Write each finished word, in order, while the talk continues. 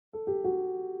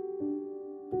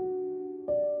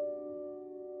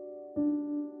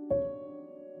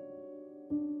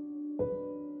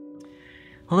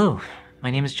Hello,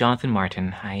 my name is Jonathan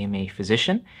Martin. I am a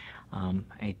physician.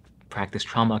 I practice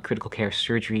trauma critical care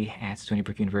surgery at Stony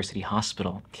Brook University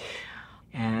Hospital.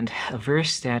 And a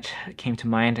verse that came to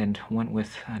mind and went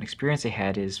with an experience I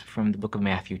had is from the book of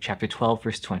Matthew, chapter 12,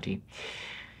 verse 20.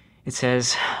 It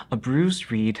says, "A bruised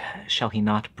reed shall he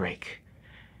not break,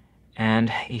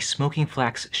 and a smoking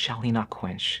flax shall he not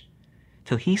quench,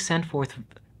 till he send forth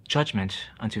judgment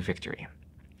unto victory."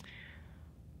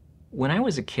 When I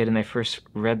was a kid and I first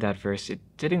read that verse, it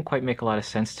didn't quite make a lot of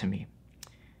sense to me.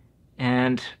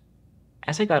 And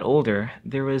as I got older,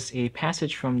 there was a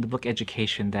passage from the book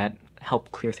Education that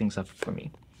helped clear things up for me.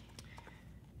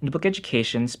 In the book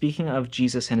Education, speaking of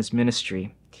Jesus and his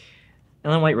ministry,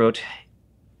 Ellen White wrote,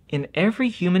 "In every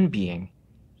human being,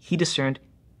 he discerned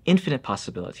infinite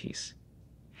possibilities.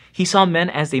 He saw men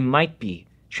as they might be,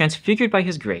 transfigured by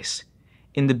his grace,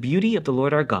 in the beauty of the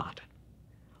Lord our God.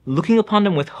 Looking upon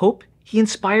them with hope, he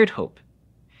inspired hope.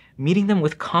 Meeting them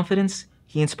with confidence,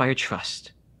 he inspired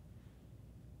trust.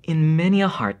 In many a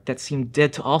heart that seemed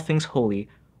dead to all things holy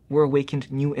were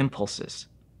awakened new impulses.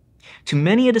 To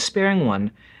many a despairing one,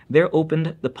 there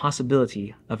opened the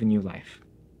possibility of a new life."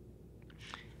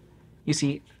 You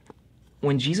see,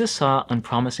 when Jesus saw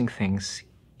unpromising things,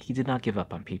 he did not give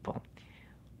up on people.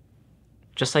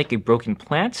 Just like a broken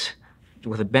plant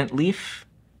with a bent leaf,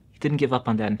 he didn't give up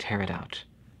on that and tear it out.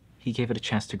 He gave it a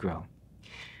chance to grow.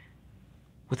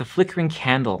 With a flickering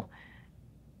candle,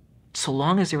 so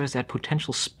long as there was that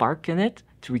potential spark in it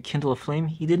to rekindle a flame,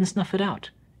 he didn't snuff it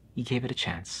out. He gave it a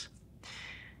chance.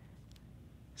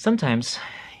 Sometimes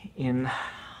in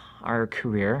our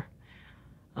career,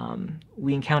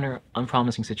 we encounter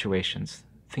unpromising situations,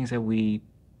 things that we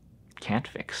can't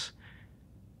fix.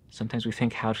 Sometimes we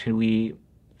think, how can we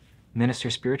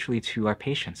minister spiritually to our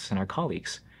patients and our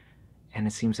colleagues? And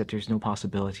it seems that there's no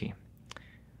possibility.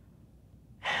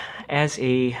 As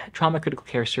a trauma critical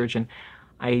care surgeon,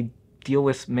 I deal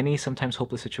with many sometimes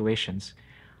hopeless situations.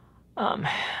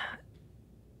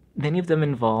 Many of them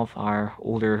involve our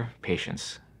older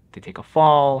patients. They take a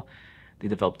fall, they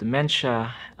develop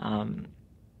dementia, and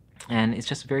it's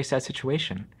just a very sad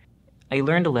situation. I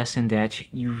learned a lesson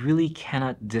that you really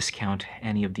cannot discount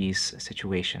any of these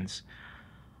situations,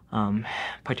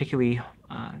 particularly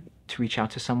to reach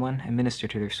out to someone and minister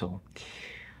to their soul.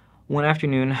 One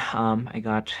afternoon, I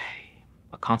got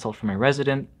a consult from my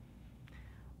resident.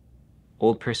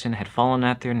 Old person had fallen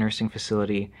at their nursing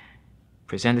facility,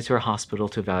 presented to our hospital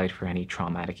to evaluate for any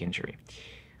traumatic injury.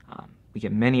 We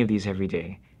get many of these every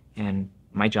day, and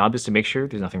my job is to make sure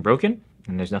there's nothing broken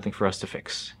and there's nothing for us to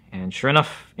fix. And sure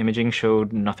enough, imaging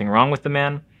showed nothing wrong with the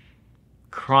man.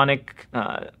 Chronic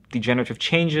degenerative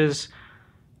changes,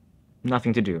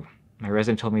 nothing to do. My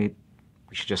resident told me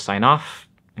we should just sign off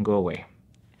and go away.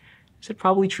 I said,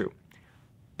 probably true,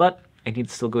 but I need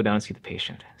to still go down and see the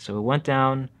patient. So I went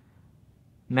down,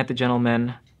 met the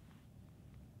gentleman,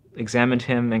 examined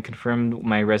him, and confirmed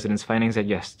my resident's findings that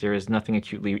yes, there is nothing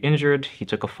acutely injured. He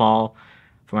took a fall.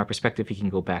 From our perspective, he can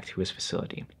go back to his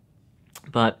facility.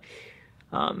 But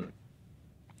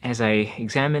as I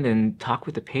examined and talked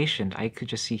with the patient, I could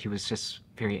just see he was just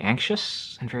very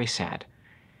anxious and very sad.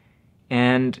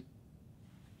 And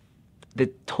they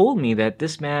told me that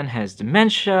this man has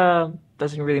dementia,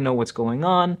 doesn't really know what's going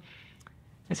on.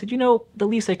 I said, the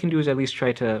least I can do is at least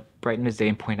try to brighten his day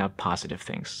and point out positive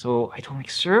things. So I told him,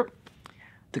 "Sir,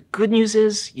 the good news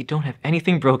is you don't have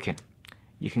anything broken.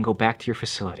 You can go back to your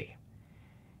facility."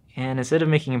 And instead of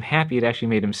making him happy, it actually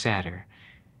made him sadder.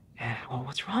 And, "Well,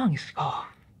 what's wrong?" He's like, "Oh,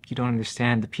 you don't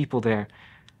understand. The people there,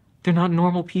 they're not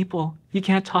normal people. You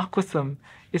can't talk with them.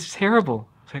 It's terrible."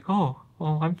 I was like, "Oh,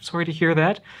 well, I'm sorry to hear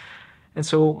that." And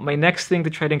so my next thing to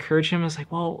try to encourage him is like,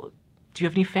 "Well, do you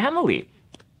have any family?"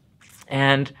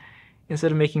 And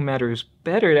instead of making matters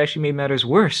better, it actually made matters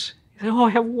worse. He said, "Oh, I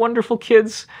have wonderful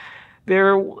kids.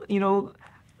 They're,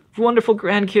 wonderful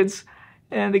grandkids,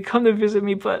 and they come to visit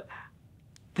me, but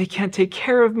they can't take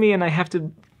care of me, and I have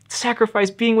to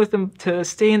sacrifice being with them to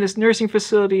stay in this nursing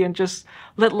facility and just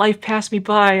let life pass me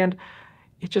by." And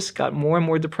it just got more and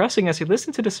more depressing as he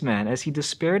listened to this man, as he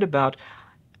despaired about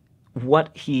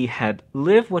what he had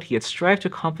lived, what he had strived to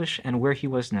accomplish, and where he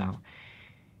was now.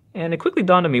 And it quickly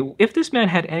dawned on me, if this man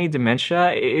had any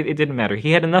dementia, it didn't matter.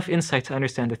 He had enough insight to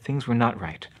understand that things were not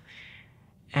right.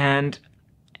 And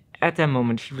at that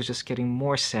moment, he was just getting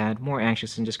more sad, more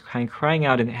anxious, and just crying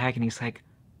out in agony. He's like,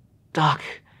 "Doc,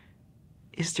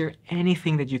 is there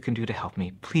anything that you can do to help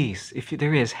me? Please, if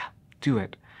there is, do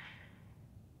it."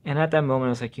 And at that moment,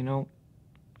 I was like,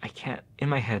 I can't, in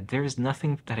my head, there is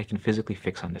nothing that I can physically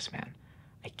fix on this man.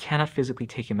 I cannot physically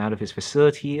take him out of his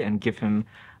facility and give him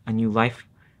a new life,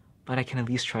 but I can at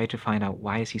least try to find out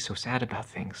why is he so sad about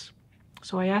things.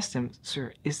 So I asked him,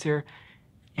 "Sir, is there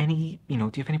any, do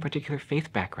you have any particular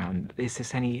faith background? Is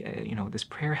this any, this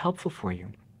prayer helpful for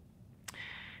you?"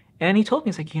 And he told me,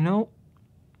 he's like,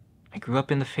 I grew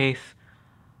up in the faith,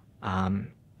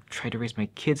 um, tried to raise my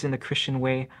kids in the Christian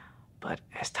way, but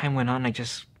as time went on, I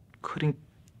just couldn't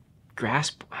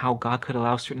grasp how God could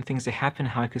allow certain things to happen,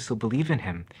 how I could still believe in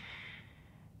him.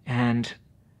 And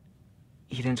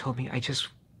he then told me,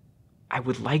 I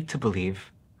would like to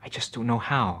believe, I just don't know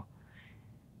how.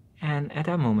 And at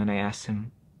that moment, I asked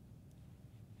him,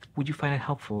 "Would you find it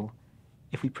helpful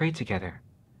if we prayed together?"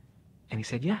 And he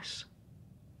said, "Yes."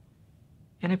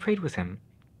 And I prayed with him.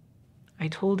 I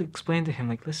explained to him,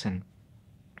 like, "Listen,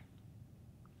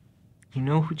 you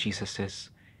know who Jesus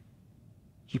is.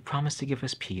 He promised to give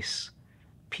us peace,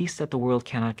 peace that the world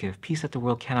cannot give, peace that the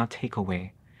world cannot take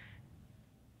away.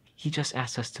 He just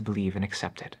asked us to believe and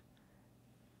accept it."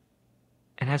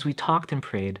 And as we talked and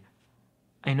prayed,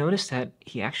 I noticed that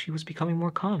he actually was becoming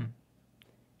more calm.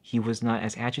 He was not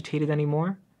as agitated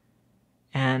anymore,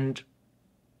 and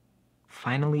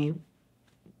finally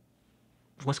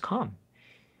was calm.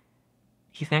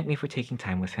 He thanked me for taking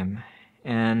time with him,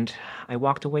 and I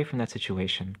walked away from that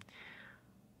situation.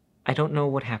 I don't know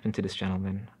what happened to this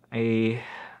gentleman. I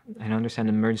understand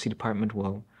the emergency department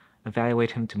will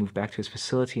evaluate him to move back to his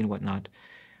facility and whatnot,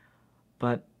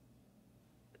 but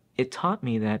it taught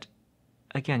me that,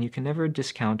 again, you can never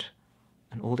discount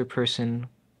an older person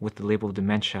with the label of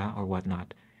dementia or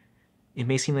whatnot. It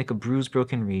may seem like a bruised,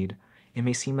 broken reed. It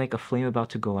may seem like a flame about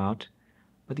to go out,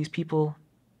 but these people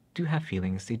do have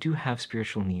feelings. They do have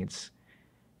spiritual needs,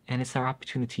 and it's our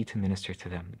opportunity to minister to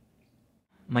them.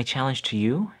 My challenge to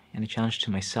you, and a challenge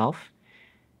to myself,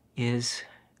 is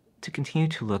to continue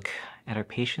to look at our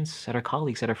patients, at our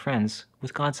colleagues, at our friends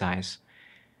with God's eyes,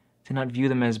 to not view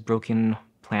them as broken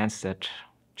plants that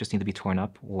just need to be torn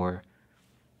up or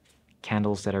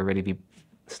candles that are ready to be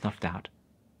snuffed out.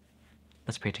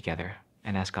 Let's pray together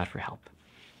and ask God for help.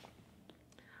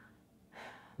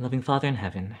 Loving Father in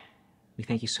heaven, we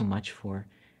thank you so much for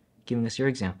giving us your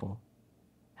example,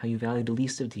 how you value the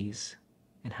least of these,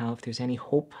 and how if there's any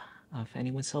hope of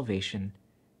anyone's salvation,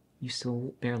 you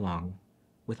still bear along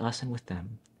with us and with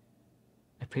them.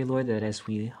 I pray, Lord, that as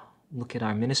we look at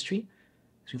our ministry,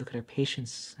 as we look at our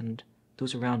patients and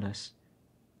those around us,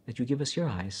 that you give us your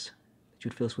eyes, that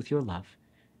you'd fill us with your love,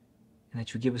 and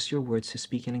that you give us your words to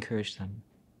speak and encourage them,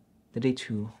 that they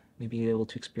too may be able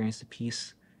to experience the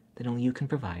peace that only you can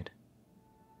provide.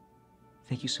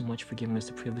 Thank you so much for giving us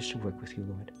the privilege to work with you,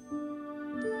 Lord.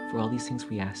 For all these things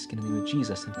we ask in the name of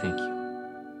Jesus, and thank you.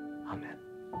 Amen.